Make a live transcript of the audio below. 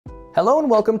Hello and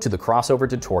welcome to the CrossOver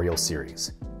tutorial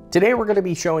series. Today we're going to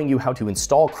be showing you how to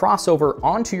install CrossOver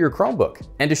onto your Chromebook,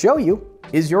 and to show you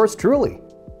is yours truly.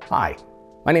 Hi,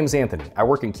 my name is Anthony. I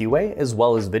work in QA as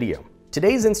well as video.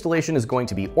 Today's installation is going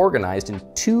to be organized in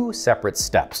two separate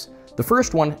steps. The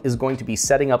first one is going to be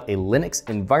setting up a Linux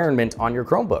environment on your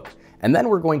Chromebook, and then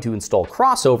we're going to install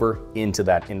CrossOver into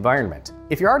that environment.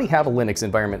 If you already have a Linux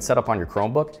environment set up on your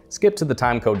Chromebook, skip to the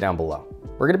timecode down below.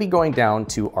 We're going to be going down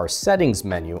to our settings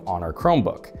menu on our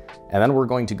Chromebook, and then we're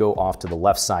going to go off to the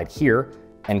left side here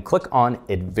and click on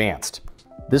Advanced.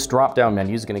 This drop-down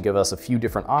menu is going to give us a few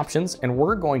different options, and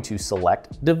we're going to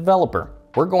select Developer.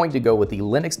 We're going to go with the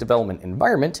Linux development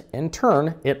environment and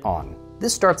turn it on.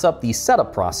 This starts up the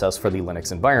setup process for the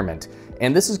Linux environment,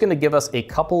 and this is going to give us a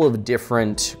couple of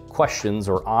different questions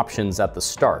or options at the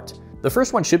start. The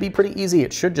first one should be pretty easy.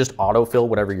 It should just autofill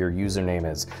whatever your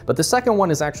username is. But the second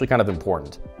one is actually kind of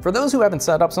important. For those who haven't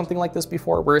set up something like this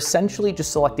before, we're essentially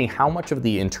just selecting how much of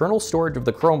the internal storage of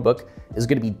the Chromebook is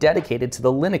going to be dedicated to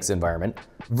the Linux environment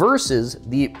versus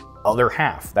the other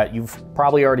half that you've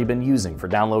probably already been using for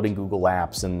downloading Google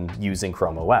Apps and using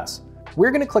Chrome OS.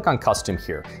 We're going to click on Custom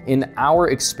here. In our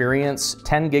experience,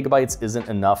 10 gigabytes isn't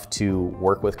enough to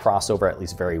work with CrossOver, at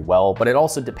least very well, but it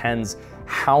also depends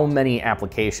how many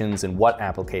applications and what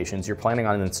applications you're planning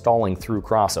on installing through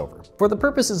CrossOver. For the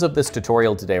purposes of this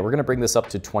tutorial today, we're going to bring this up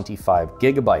to 25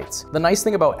 gigabytes. The nice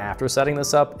thing about after setting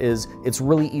this up is it's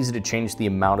really easy to change the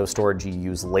amount of storage you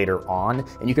use later on,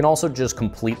 and you can also just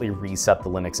completely reset the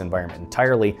Linux environment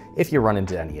entirely if you run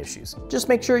into any issues. Just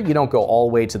make sure you don't go all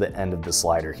the way to the end of the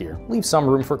slider here. Leave some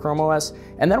room for Chrome OS,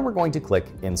 and then we're going to click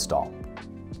Install.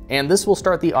 And this will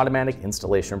start the automatic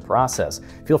installation process.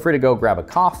 Feel free to go grab a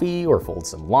coffee or fold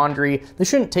some laundry. This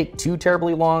shouldn't take too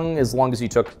terribly long as you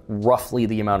took roughly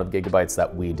the amount of gigabytes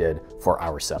that we did for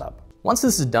our setup. Once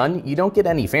this is done, you don't get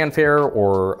any fanfare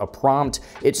or a prompt.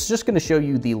 It's just going to show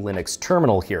you the Linux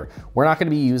terminal here. We're not going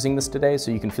to be using this today, so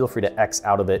you can feel free to X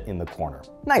out of it in the corner.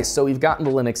 Nice, so we've gotten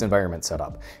the Linux environment set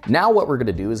up. Now what we're going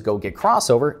to do is go get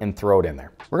CrossOver and throw it in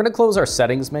there. We're going to close our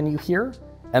settings menu here,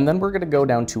 and then we're going to go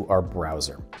down to our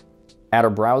browser. At our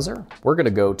browser, we're going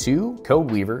to go to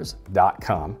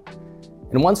CodeWeavers.com.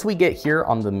 And once we get here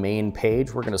on the main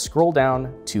page, we're going to scroll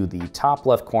down to the top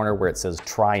left corner where it says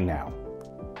Try Now.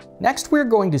 Next, we're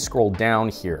going to scroll down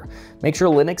here. Make sure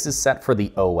Linux is set for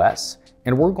the OS,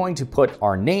 and we're going to put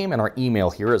our name and our email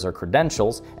here as our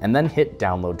credentials, and then hit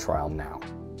Download Trial Now.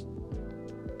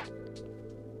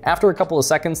 After a couple of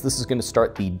seconds, this is going to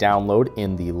start the download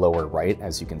in the lower right,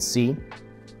 as you can see.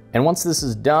 And once this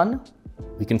is done,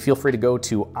 we can feel free to go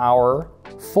to our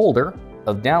folder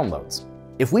of downloads.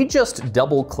 If we just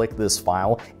double click this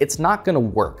file, it's not going to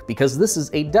work because this is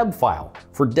a deb file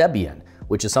for Debian,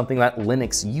 which is something that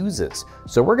Linux uses.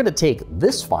 So we're going to take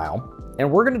this file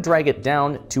and we're going to drag it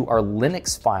down to our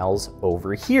Linux files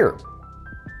over here.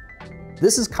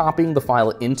 This is copying the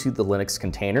file into the Linux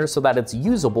container so that it's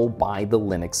usable by the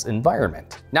Linux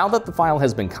environment. Now that the file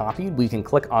has been copied, we can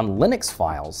click on Linux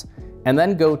files and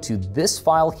then go to this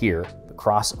file here, the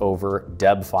CrossOver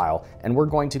deb file, and we're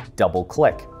going to double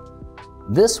click.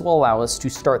 This will allow us to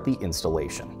start the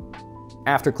installation.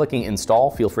 After clicking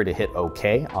install, feel free to hit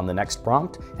OK on the next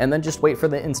prompt, and then just wait for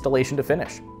the installation to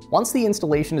finish. Once the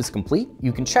installation is complete,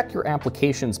 you can check your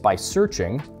applications by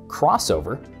searching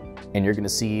CrossOver, and you're going to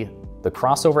see the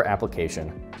CrossOver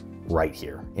application right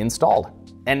here installed.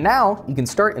 And now you can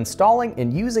start installing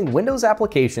and using Windows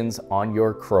applications on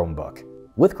your Chromebook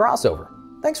with CrossOver.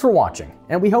 Thanks for watching,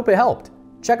 and we hope it helped.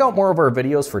 Check out more of our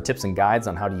videos for tips and guides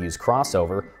on how to use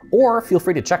CrossOver, or feel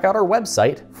free to check out our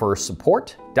website for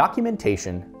support,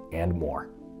 documentation, and more.